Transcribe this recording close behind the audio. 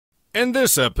In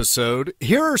this episode,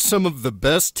 here are some of the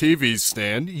best TV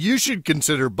stand you should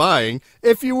consider buying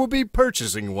if you will be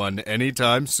purchasing one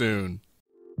anytime soon.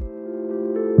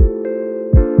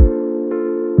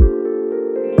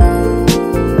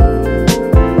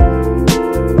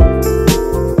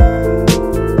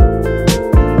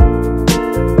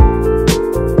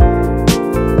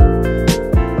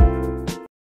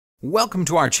 Welcome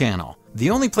to our channel, the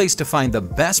only place to find the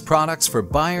best products for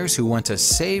buyers who want to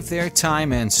save their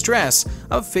time and stress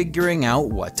of figuring out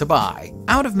what to buy.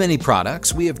 Out of many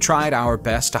products, we have tried our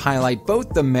best to highlight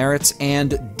both the merits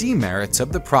and demerits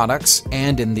of the products,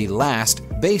 and in the last,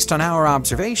 based on our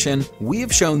observation, we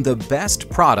have shown the best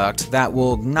product that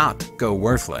will not go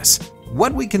worthless.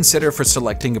 What we consider for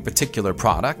selecting a particular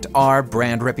product are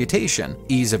brand reputation,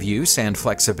 ease of use and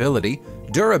flexibility,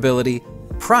 durability,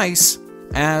 price,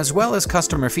 as well as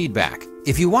customer feedback.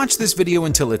 If you watch this video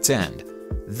until its end,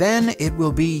 then it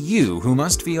will be you who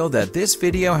must feel that this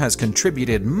video has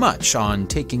contributed much on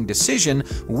taking decision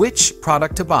which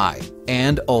product to buy,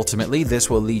 and ultimately this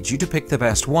will lead you to pick the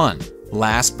best one.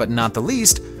 Last but not the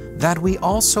least, that we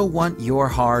also want your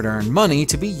hard-earned money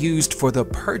to be used for the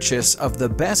purchase of the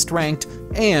best ranked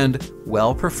and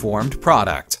well-performed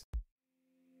product.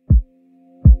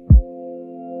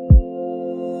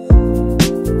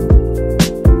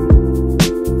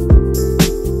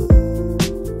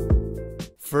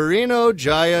 Furinno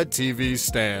JAYA TV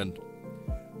stand.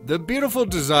 The beautiful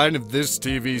design of this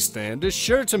TV stand is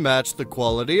sure to match the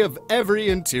quality of every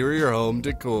interior home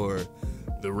decor.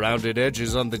 The rounded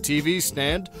edges on the TV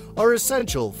stand are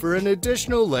essential for an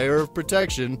additional layer of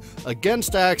protection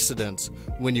against accidents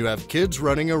when you have kids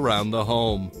running around the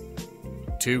home.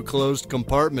 Two closed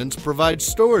compartments provide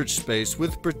storage space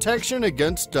with protection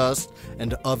against dust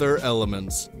and other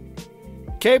elements.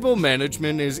 Cable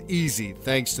management is easy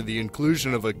thanks to the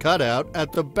inclusion of a cutout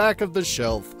at the back of the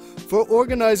shelf for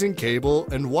organizing cable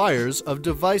and wires of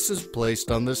devices placed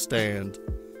on the stand.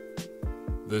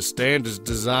 The stand is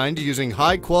designed using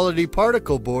high-quality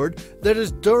particle board that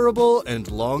is durable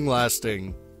and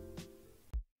long-lasting.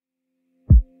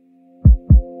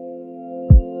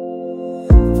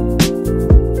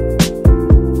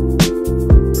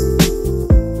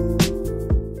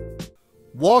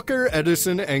 Walker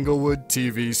Edison Englewood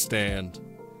TV stand.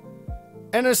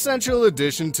 An essential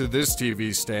addition to this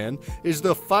TV stand is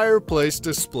the fireplace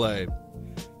display.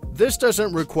 This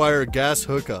doesn't require a gas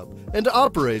hookup and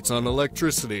operates on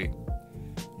electricity.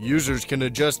 Users can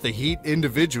adjust the heat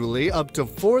individually up to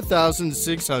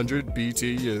 4,600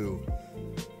 BTU.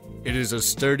 It is a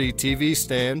sturdy TV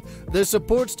stand that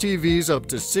supports TVs up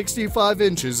to 65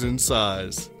 inches in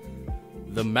size.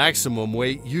 The maximum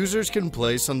weight users can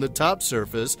place on the top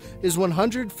surface is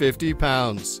 150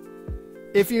 pounds.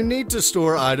 If you need to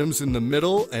store items in the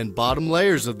middle and bottom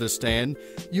layers of the stand,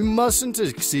 you mustn't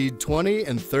exceed 20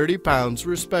 and 30 pounds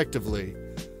respectively.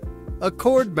 A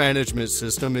cord management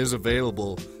system is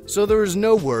available, so there is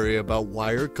no worry about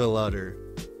wire clutter.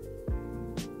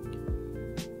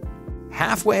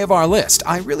 Halfway of our list,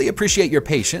 I really appreciate your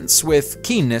patience with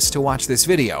keenness to watch this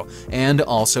video, and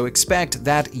also expect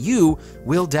that you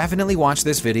will definitely watch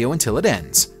this video until it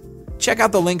ends. Check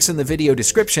out the links in the video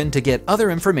description to get other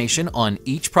information on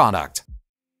each product.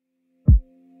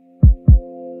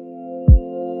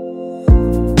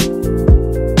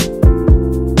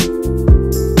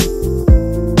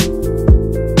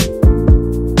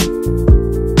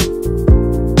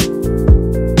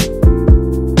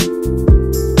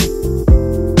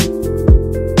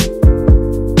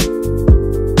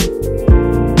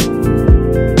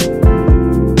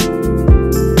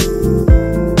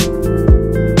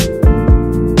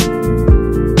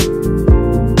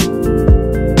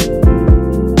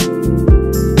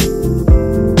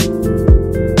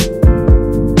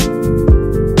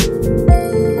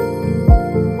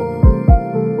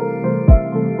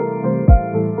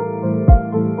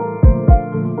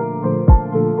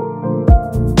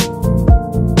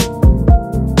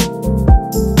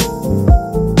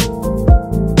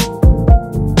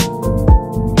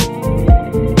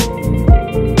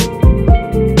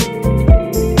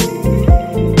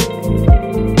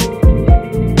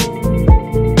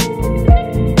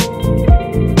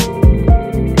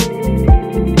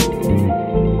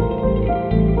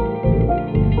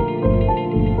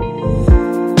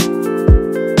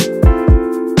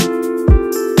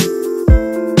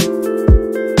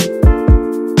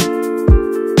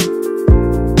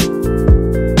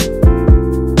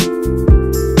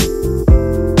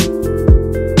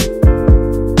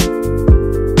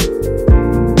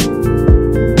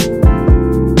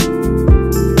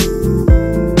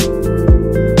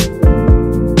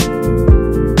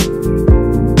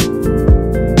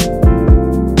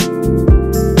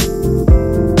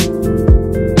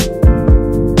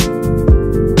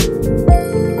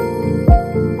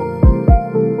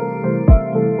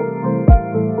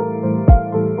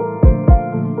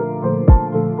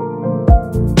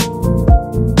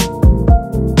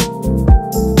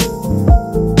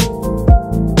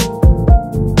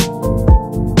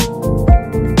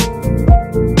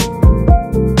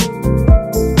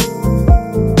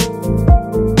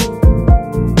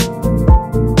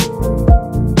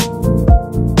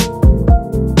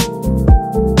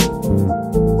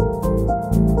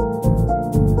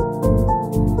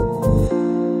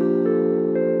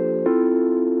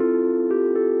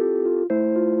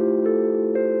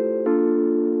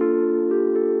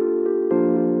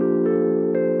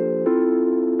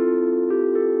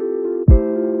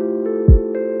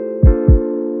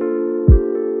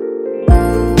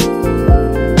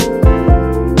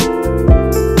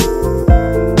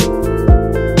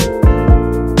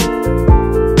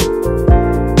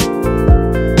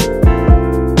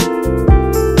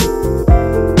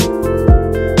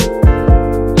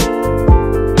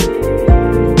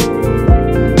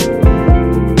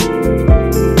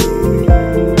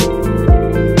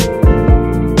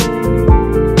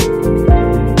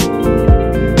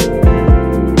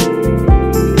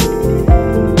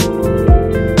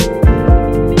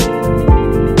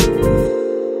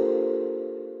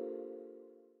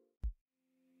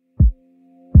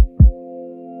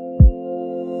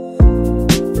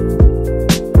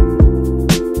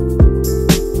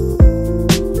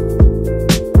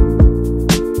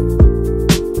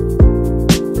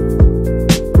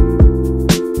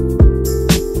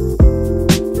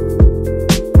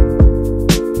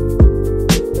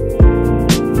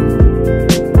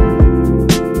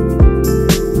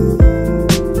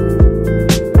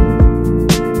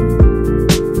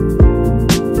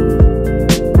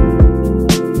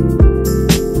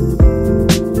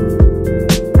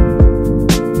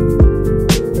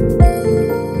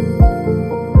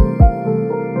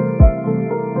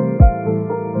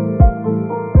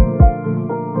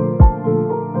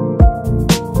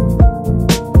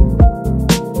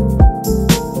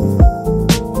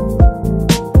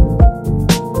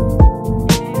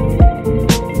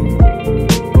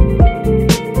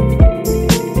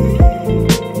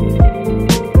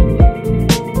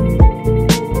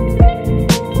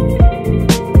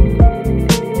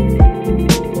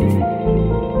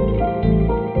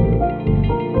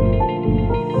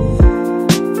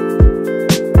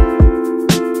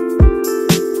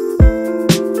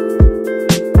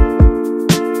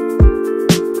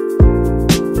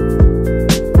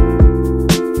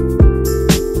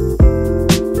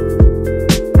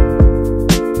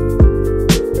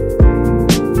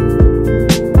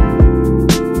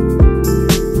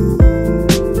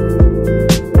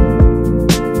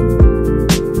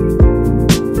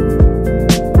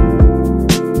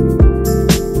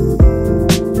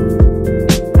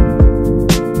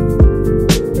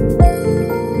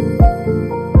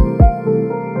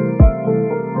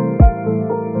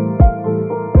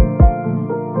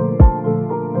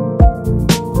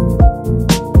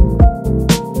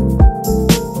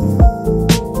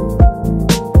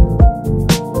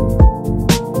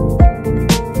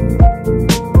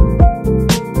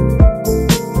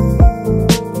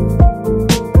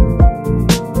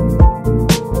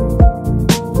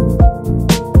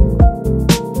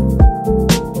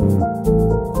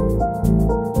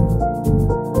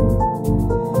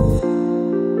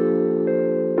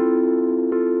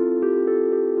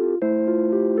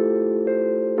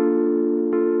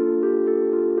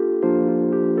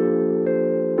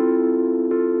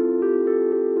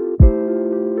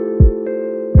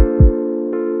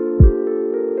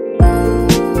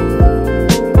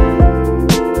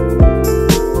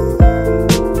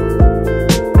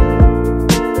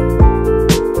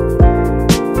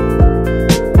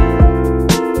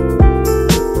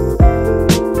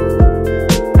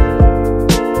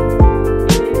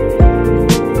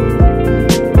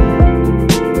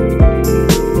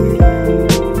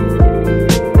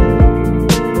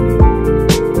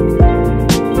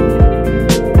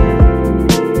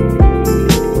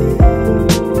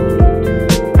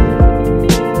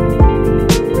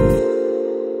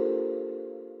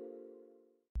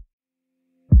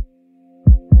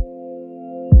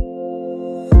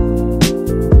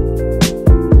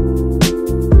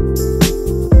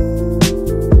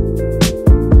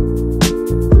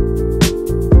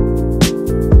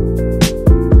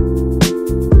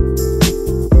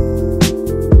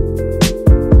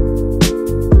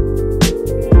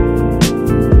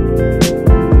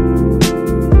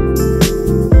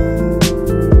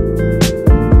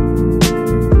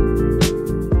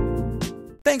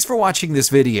 Thanks for watching this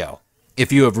video.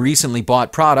 If you have recently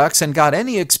bought products and got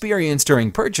any experience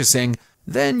during purchasing,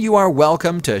 then you are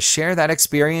welcome to share that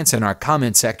experience in our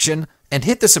comment section and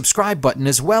hit the subscribe button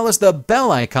as well as the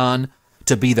bell icon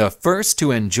to be the first to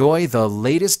enjoy the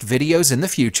latest videos in the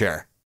future.